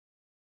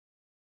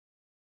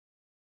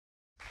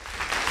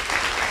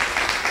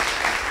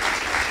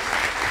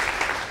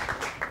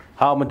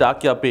How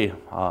madakyape,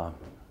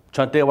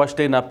 chante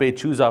washte nape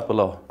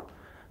chuzapalo,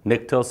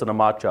 Nick Tilsen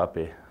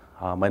amachape.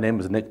 My name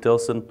is Nick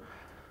Tilsen.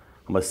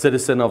 I'm a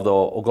citizen of the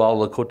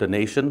Oglala Lakota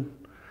Nation.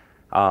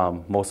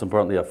 Most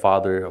importantly, a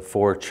father of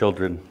 4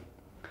 children.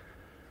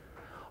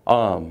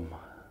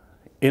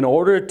 In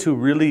order to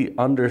really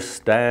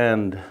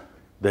understand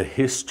the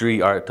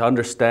history, or to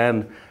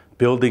understand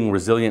building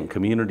resilient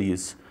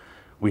communities,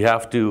 we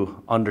have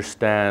to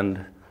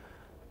understand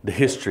the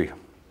history.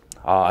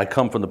 I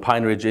come from the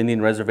Pine Ridge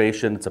Indian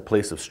Reservation. It's a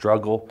place of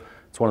struggle.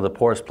 It's one of the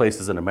poorest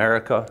places in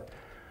America,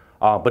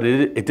 but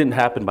it didn't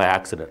happen by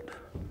accident.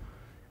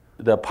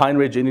 The Pine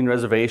Ridge Indian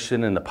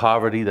Reservation and the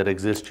poverty that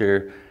exists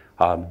here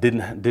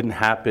didn't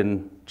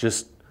happen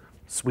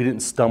we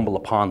didn't stumble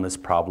upon this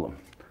problem.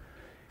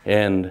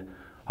 And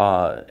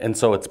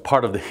so it's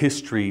part of the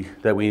history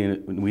that we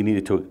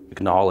needed to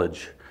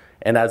acknowledge.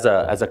 And as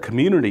a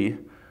community,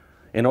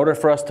 in order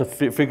for us to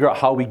figure out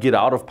how we get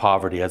out of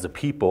poverty as a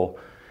people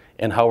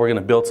and how we're going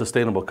to build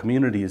sustainable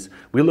communities,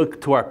 we look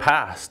to our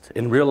past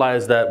and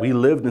realize that we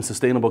lived in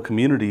sustainable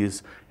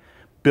communities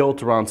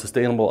built around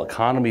sustainable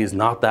economies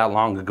not that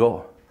long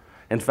ago.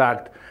 In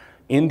fact,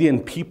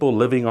 Indian people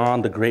living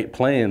on the Great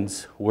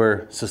Plains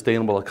were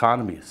sustainable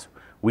economies.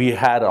 We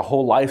had a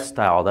whole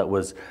lifestyle that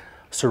was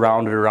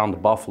surrounded around the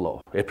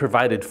buffalo. It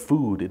provided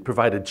food, it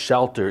provided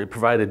shelter, it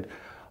provided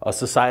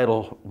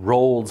societal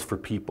roles for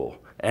people,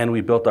 and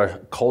we built our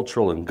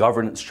cultural and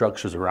governance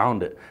structures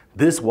around it.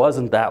 This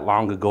wasn't that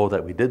long ago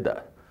that we did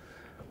that.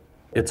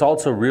 It's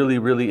also really,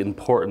 really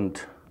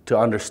important to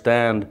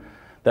understand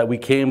that we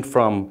came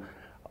from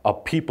a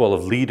people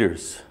of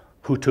leaders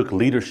who took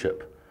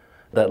leadership.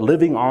 That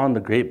living on the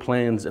Great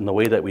Plains in the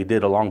way that we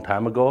did a long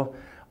time ago,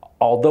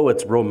 although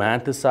it's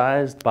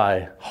romanticized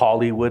by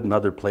Hollywood and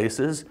other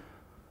places,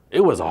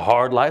 it was a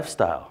hard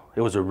lifestyle.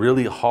 It was a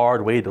really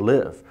hard way to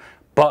live.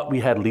 But we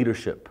had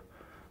leadership.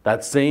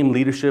 That same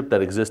leadership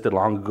that existed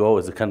long ago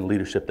is the kind of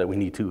leadership that we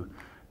need to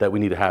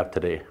have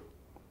today.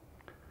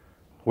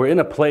 We're in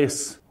a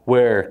place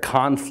where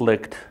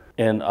conflict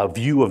and a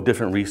view of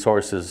different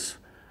resources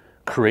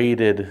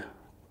created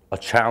a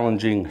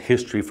challenging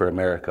history for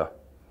America,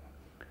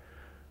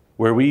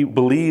 where we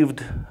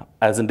believed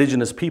as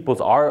Indigenous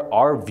peoples,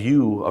 our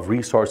view of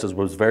resources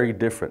was very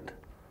different.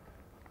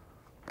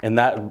 And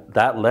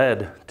that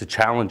led to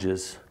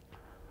challenges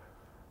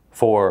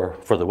for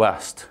the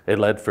West. It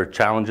led for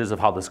challenges of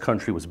how this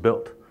country was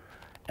built.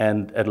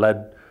 And it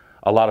led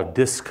a lot of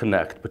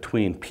disconnect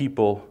between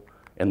people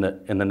and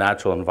the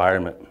natural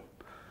environment.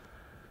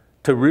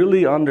 To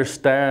really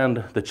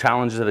understand the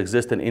challenges that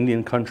exist in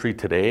Indian country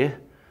today,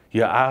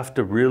 you have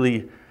to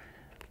really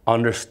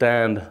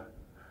understand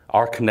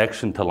our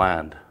connection to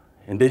land.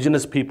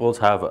 Indigenous peoples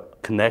have a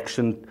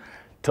connection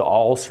to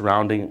all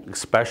surrounding,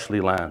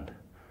 especially land.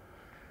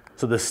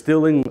 So the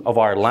stilling of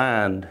our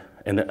land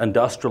and the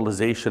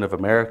industrialization of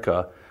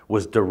America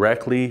was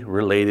directly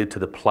related to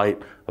the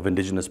plight of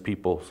Indigenous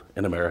peoples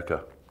in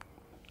America.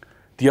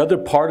 The other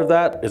part of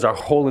that is our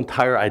whole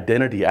entire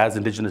identity as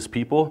Indigenous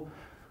people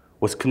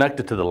was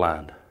connected to the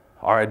land.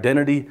 Our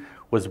identity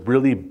was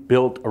really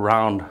built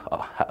around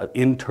an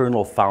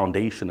internal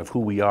foundation of who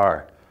we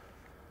are.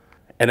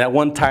 And at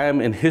one time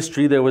in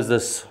history, there was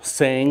this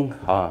saying,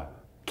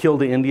 kill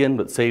the Indian,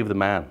 but save the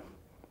man.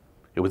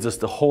 It was just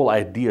the whole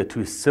idea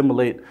to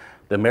assimilate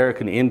the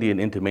American Indian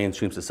into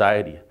mainstream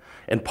society.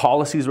 And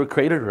policies were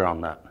created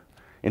around that.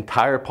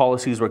 Entire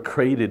policies were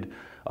created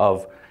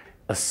of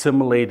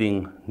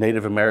assimilating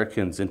Native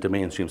Americans into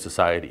mainstream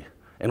society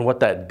and what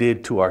that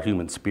did to our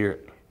human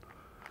spirit.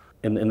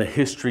 In the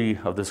history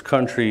of this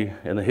country,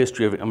 in the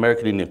history of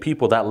American Indian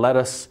people, that led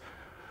us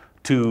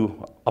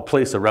to a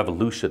place of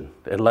revolution.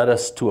 It led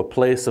us to a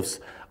place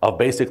of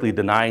basically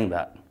denying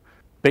that.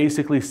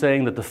 Basically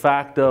saying that the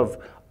fact of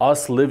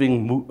us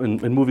living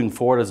and moving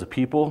forward as a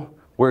people,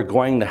 we're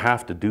going to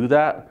have to do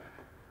that,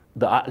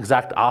 the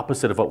exact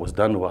opposite of what was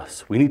done to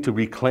us. We need to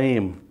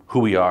reclaim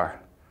who we are.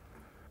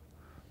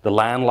 The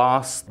land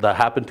loss that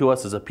happened to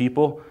us as a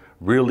people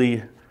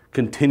really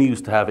continues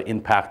to have an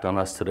impact on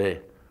us today.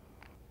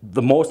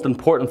 The most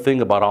important thing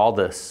about all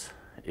this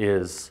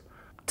is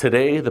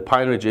today, the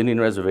Pine Ridge Indian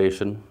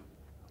Reservation,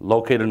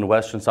 located in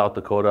western South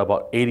Dakota,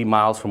 about 80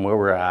 miles from where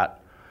we're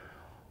at,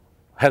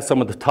 has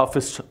some of the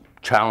toughest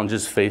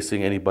challenges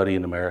facing anybody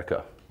in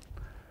America.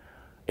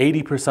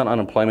 80%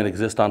 unemployment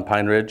exists on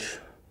Pine Ridge.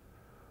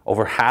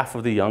 Over half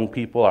of the young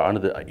people are under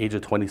the age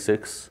of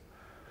 26.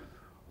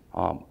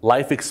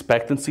 Life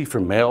expectancy for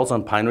males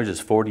on Pine Ridge is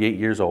 48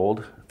 years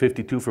old,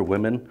 52 for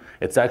women.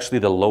 It's actually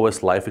the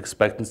lowest life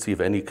expectancy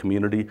of any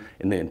community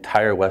in the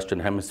entire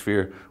Western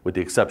Hemisphere, with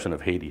the exception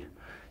of Haiti.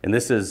 And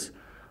this is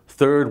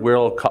third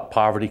world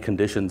poverty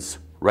conditions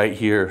right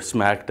here,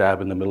 smack dab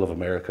in the middle of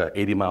America,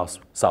 80 miles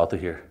south of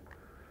here.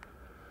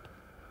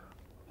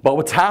 But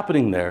what's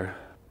happening there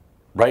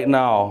right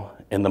now,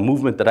 and the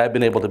movement that I've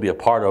been able to be a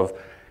part of,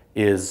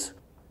 is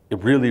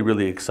really,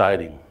 really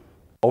exciting.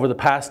 Over the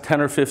past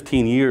 10 or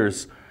 15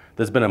 years,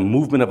 there's been a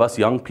movement of us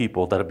young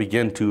people that have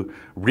begun to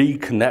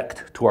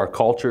reconnect to our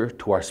culture,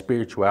 to our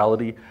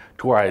spirituality,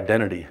 to our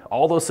identity.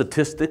 All those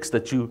statistics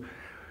that you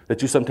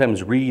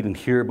sometimes read and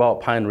hear about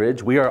Pine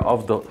Ridge, we are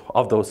of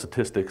those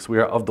statistics. We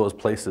are of those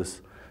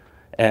places.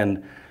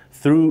 And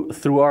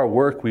through our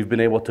work, we've been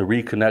able to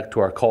reconnect to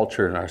our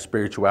culture and our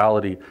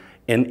spirituality.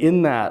 And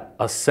in that,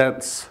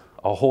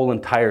 a whole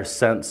entire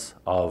sense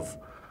of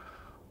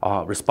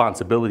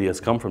responsibility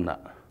has come from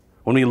that.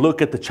 When we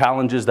look at the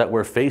challenges that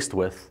we're faced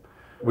with,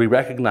 we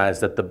recognize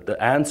that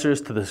the answers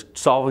to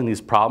solving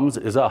these problems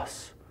is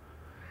us.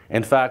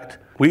 In fact,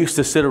 we used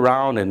to sit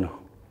around and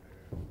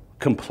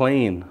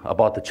complain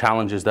about the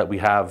challenges that we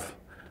have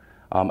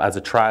as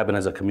a tribe and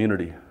as a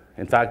community.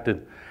 In fact,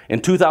 in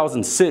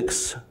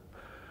 2006,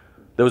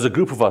 there was a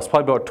group of us,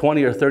 probably about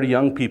 20 or 30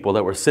 young people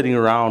that were sitting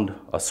around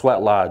a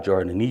sweat lodge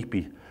or an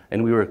inipi,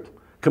 and we were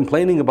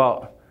complaining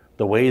about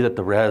the way that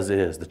the res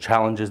is, the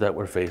challenges that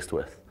we're faced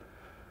with.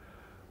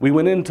 We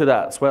went into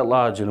that sweat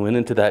lodge and went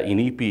into that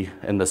inipi,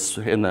 and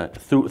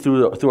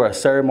through our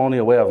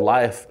ceremonial way of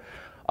life,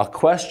 a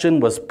question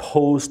was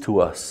posed to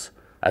us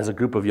as a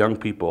group of young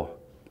people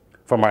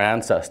from our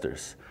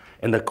ancestors.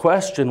 And the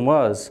question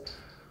was,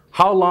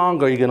 how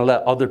long are you going to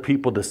let other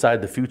people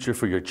decide the future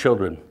for your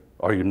children?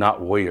 Or are you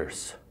not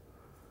warriors?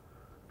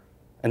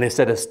 And they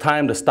said it's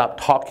time to stop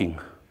talking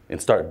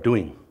and start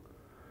doing.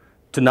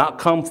 To not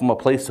come from a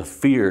place of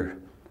fear,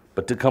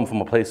 but to come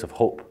from a place of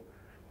hope.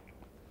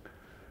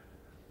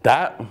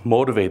 That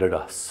motivated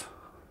us.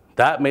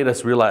 That made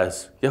us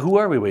realize, yeah, who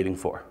are we waiting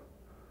for?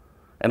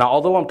 And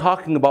although I'm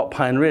talking about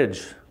Pine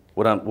Ridge,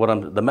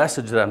 the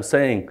message that I'm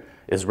saying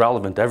is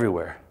relevant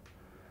everywhere.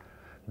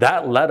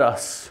 That led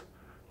us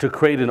to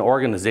create an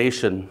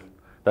organization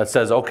that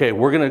says, okay,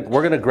 we're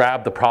gonna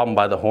grab the problem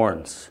by the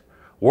horns.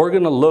 We're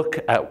gonna look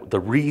at the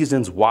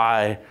reasons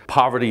why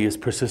poverty is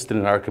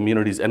persistent in our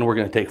communities, and we're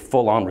gonna take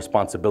full-on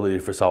responsibility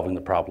for solving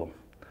the problem.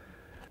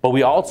 But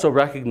we also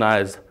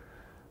recognize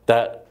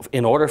that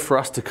in order for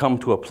us to come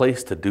to a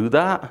place to do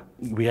that,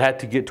 we had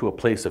to get to a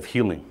place of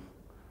healing.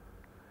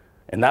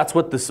 And that's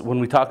what when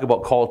we talk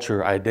about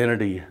culture,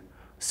 identity,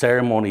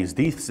 ceremonies,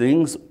 these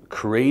things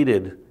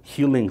created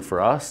healing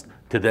for us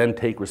to then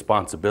take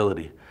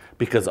responsibility.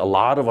 Because a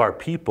lot of our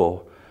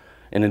people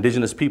and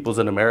indigenous peoples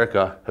in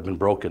America have been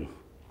broken.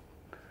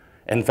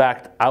 In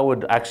fact, I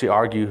would actually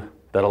argue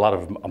that a lot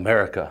of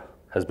America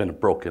has been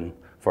broken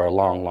for a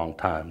long, long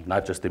time,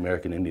 not just the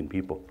American Indian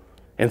people.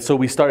 And so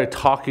we started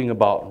talking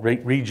about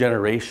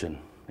regeneration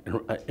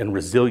and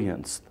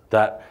resilience,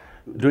 that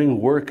doing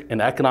work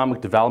in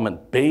economic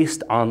development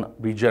based on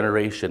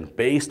regeneration,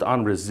 based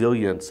on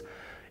resilience,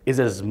 is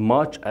as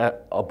much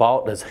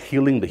about as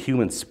healing the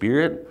human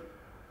spirit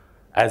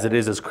as it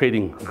is as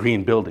creating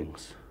green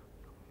buildings.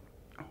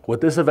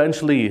 What this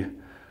eventually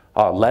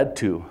led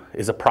to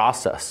is a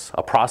process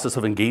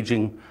of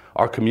engaging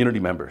our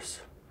community members.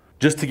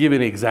 Just to give you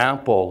an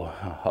example,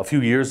 a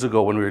few years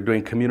ago when we were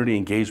doing community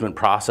engagement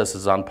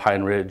processes on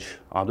Pine Ridge,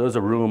 there was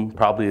a room,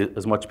 probably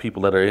as much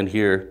people that are in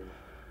here,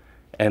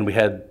 and we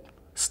had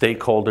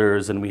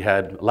stakeholders, and we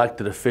had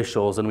elected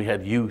officials, and we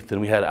had youth,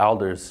 and we had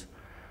elders.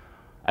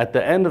 At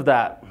the end of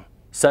that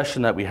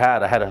session that we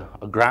had, I had a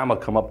grandma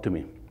come up to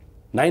me,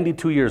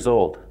 92 years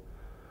old.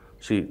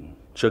 She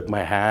shook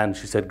my hand.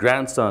 She said,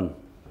 "Grandson,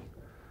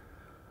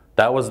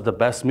 that was the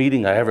best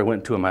meeting I ever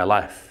went to in my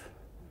life."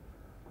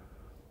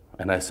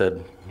 And I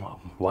said,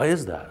 "Why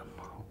is that?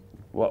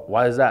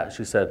 Why is that?"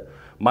 She said,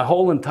 "My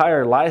whole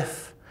entire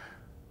life,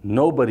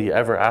 nobody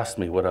ever asked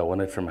me what I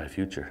wanted for my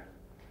future.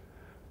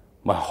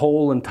 My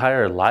whole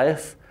entire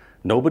life,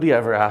 nobody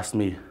ever asked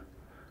me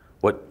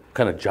what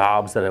kind of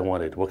jobs that I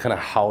wanted, what kind of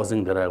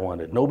housing that I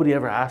wanted. Nobody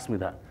ever asked me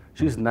that."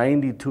 She's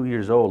 92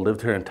 years old,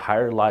 lived her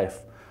entire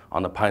life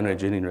on the Pine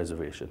Ridge Indian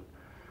Reservation.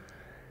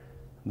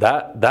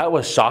 That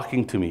was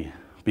shocking to me,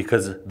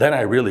 because then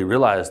I really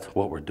realized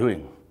what we're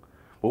doing.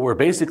 What we're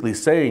basically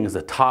saying is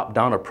a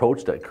top-down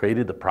approach that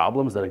created the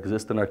problems that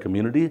exist in our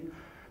community,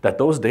 that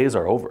those days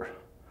are over.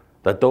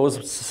 That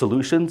those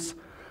solutions,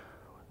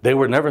 they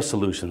were never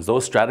solutions.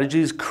 Those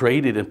strategies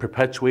created and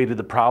perpetuated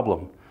the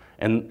problem.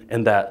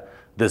 And that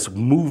this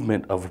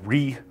movement of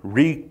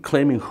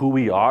reclaiming who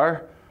we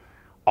are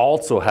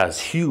also has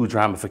huge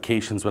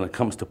ramifications when it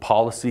comes to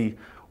policy,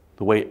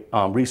 the way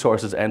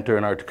resources enter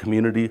in our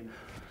community.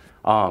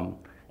 And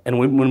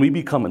when we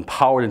become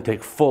empowered and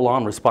take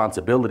full-on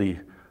responsibility,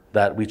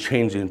 that we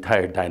change the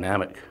entire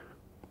dynamic.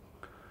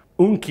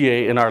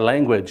 Unkie in our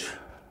language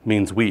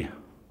means we.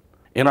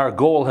 And our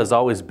goal has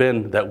always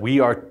been that we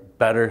are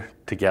better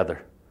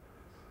together.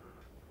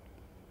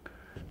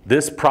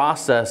 This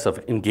process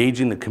of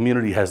engaging the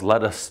community has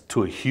led us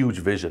to a huge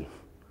vision.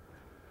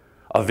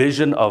 A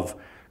vision of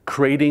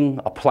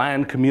creating a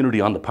planned community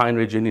on the Pine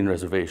Ridge Indian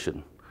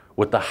Reservation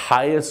with the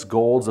highest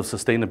goals of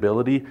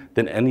sustainability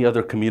than any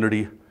other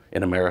community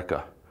in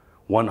America.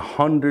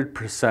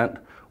 100%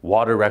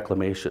 water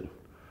reclamation,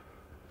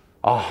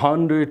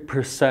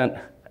 100%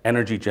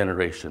 energy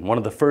generation, one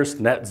of the first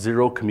net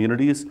zero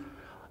communities,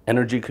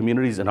 energy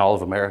communities in all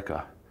of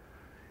America.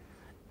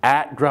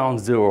 at ground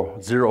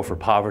zero for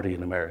poverty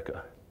in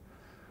America.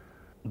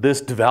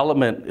 This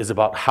development is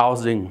about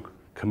housing,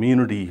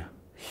 community,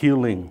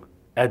 healing,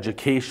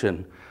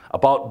 education,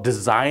 about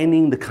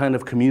designing the kind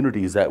of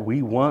communities that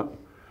we want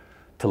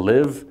to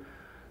live,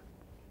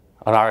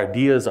 and our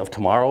ideas of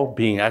tomorrow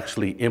being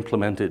actually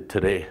implemented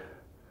today.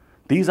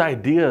 These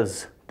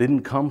ideas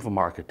didn't come from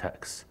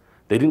architects.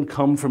 They didn't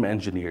come from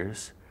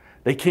engineers.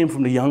 They came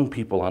from the young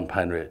people on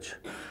Pine Ridge.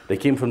 They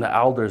came from the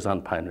elders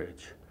on Pine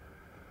Ridge.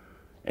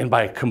 And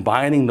by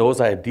combining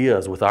those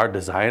ideas with our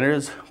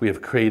designers, we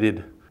have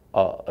created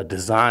a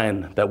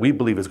design that we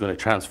believe is going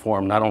to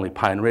transform not only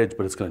Pine Ridge,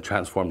 but it's going to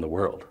transform the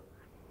world.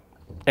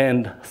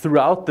 And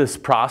throughout this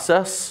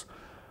process,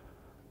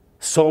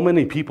 so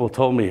many people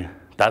told me,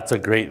 that's a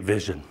great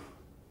vision.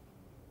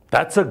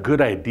 That's a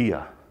good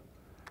idea.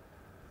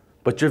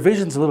 But your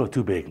vision's a little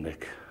too big,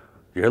 Nick.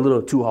 You're a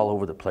little too all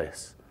over the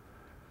place.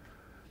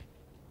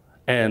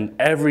 And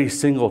every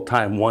single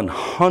time,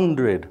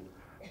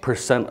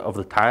 100% of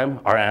the time,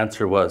 our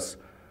answer was,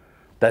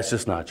 that's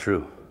just not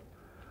true.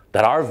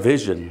 That our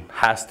vision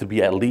has to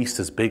be at least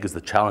as big as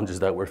the challenges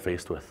that we're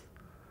faced with.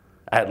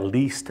 At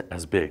least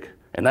as big.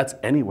 And that's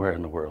anywhere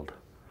in the world.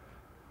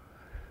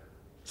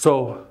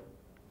 So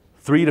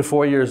 3 to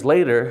 4 years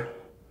later,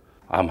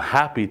 I'm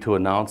happy to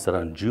announce that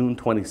on June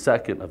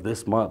 22nd of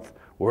this month,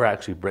 we're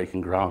actually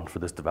breaking ground for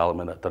this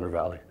development at Thunder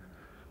Valley.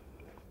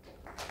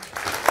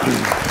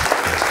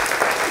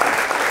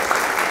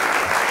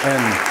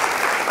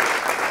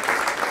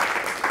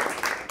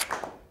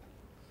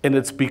 And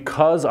it's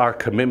because our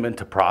commitment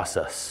to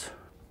process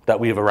that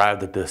we have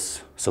arrived at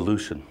this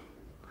solution.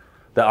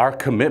 That our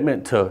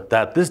commitment to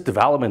that this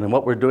development and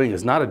what we're doing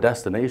is not a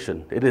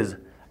destination. It is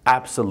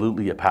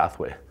absolutely a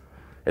pathway.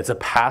 It's a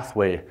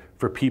pathway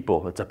for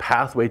people. It's a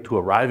pathway to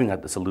arriving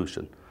at the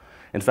solution.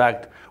 In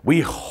fact, we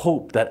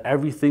hope that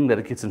everything that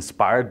it gets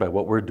inspired by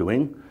what we're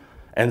doing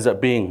ends up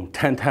being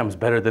 10 times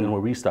better than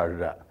where we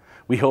started at.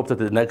 We hope that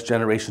the next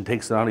generation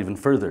takes it on even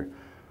further.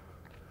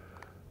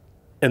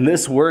 And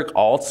this work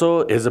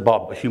also is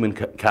about human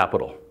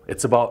capital.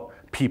 It's about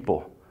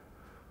people.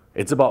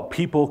 It's about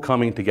people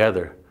coming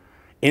together.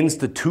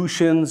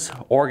 Institutions,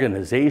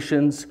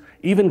 organizations,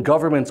 even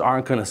governments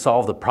aren't going to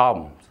solve the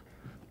problems.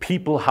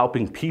 People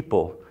helping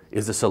people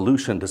is the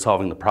solution to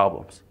solving the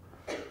problems.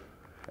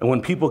 And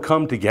when people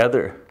come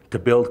together to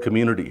build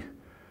community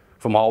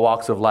from all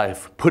walks of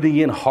life, putting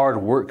in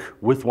hard work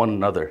with one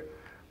another,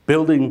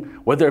 building,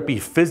 whether it be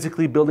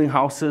physically building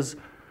houses,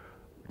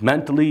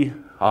 mentally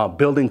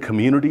building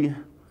community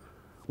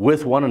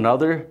with one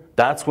another,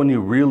 that's when you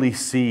really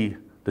see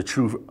the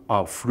true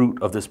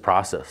fruit of this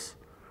process.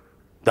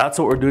 That's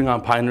what we're doing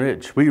on Pine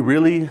Ridge. We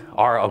really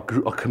are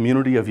a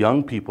community of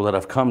young people that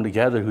have come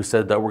together who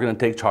said that we're going to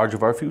take charge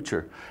of our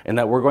future and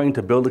that we're going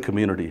to build a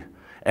community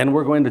and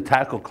we're going to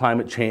tackle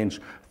climate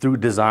change through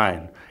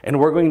design. And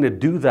we're going to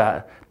do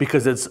that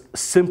because it's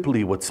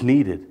simply what's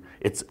needed.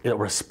 It's a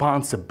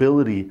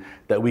responsibility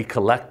that we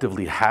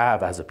collectively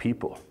have as a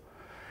people.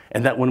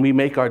 And that when we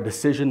make our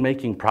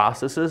decision-making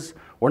processes,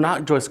 we're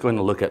not just going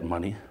to look at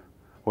money.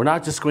 We're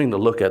not just going to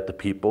look at the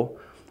people.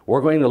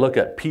 We're going to look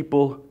at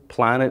people,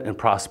 planet, and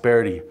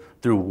prosperity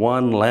through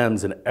one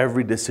lens in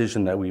every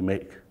decision that we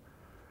make.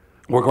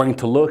 We're going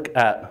to look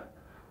at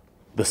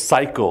the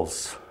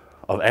cycles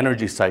of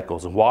energy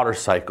cycles and water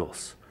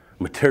cycles,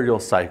 material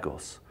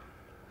cycles,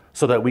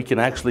 so that we can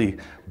actually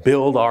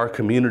build our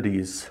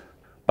communities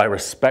by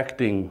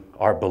respecting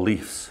our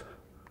beliefs.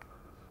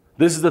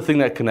 This is the thing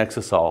that connects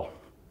us all.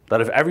 That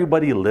if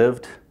everybody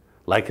lived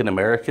like an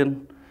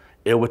American,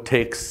 it would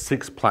take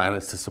 6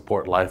 planets to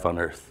support life on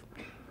Earth.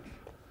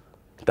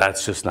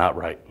 That's just not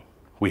right.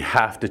 We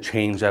have to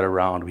change that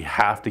around. We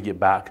have to get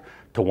back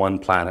to one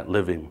planet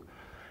living.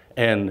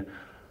 And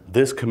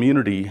this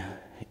community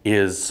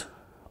is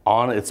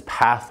on its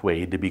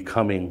pathway to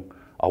becoming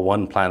a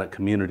one planet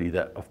community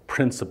that of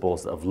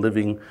principles of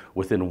living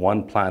within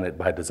one planet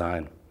by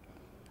design.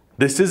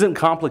 This isn't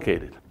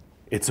complicated.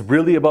 It's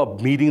really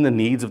about meeting the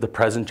needs of the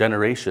present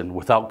generation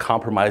without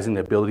compromising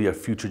the ability of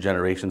future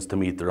generations to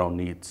meet their own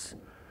needs.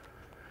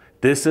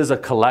 This is a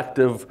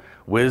collective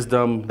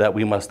wisdom that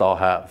we must all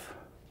have.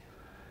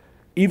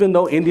 Even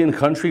though Indian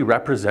country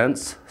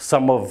represents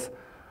some of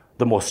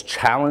the most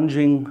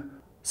challenging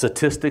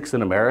statistics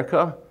in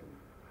America,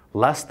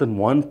 less than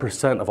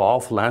 1% of all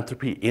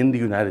philanthropy in the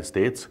United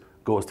States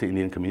goes to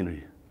Indian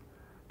community.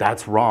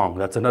 That's wrong.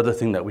 That's another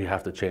thing that we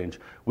have to change.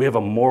 We have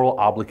a moral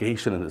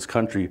obligation in this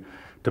country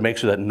to make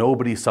sure that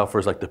nobody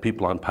suffers like the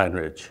people on Pine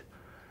Ridge.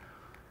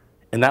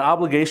 And that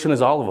obligation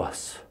is all of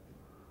us.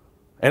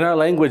 In our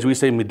language, we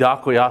say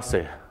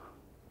midakoyase,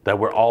 that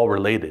we're all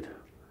related.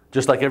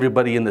 Just like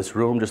everybody in this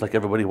room, just like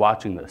everybody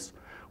watching this.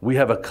 We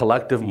have a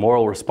collective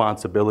moral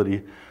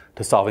responsibility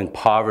to solving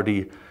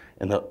poverty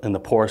in the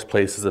poorest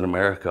places in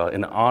America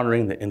and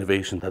honoring the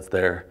innovation that's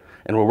there.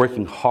 And we're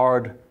working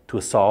hard to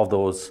solve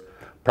those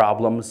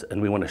problems,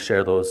 and we want to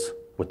share those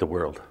with the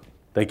world.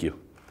 Thank you.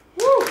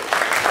 Woo.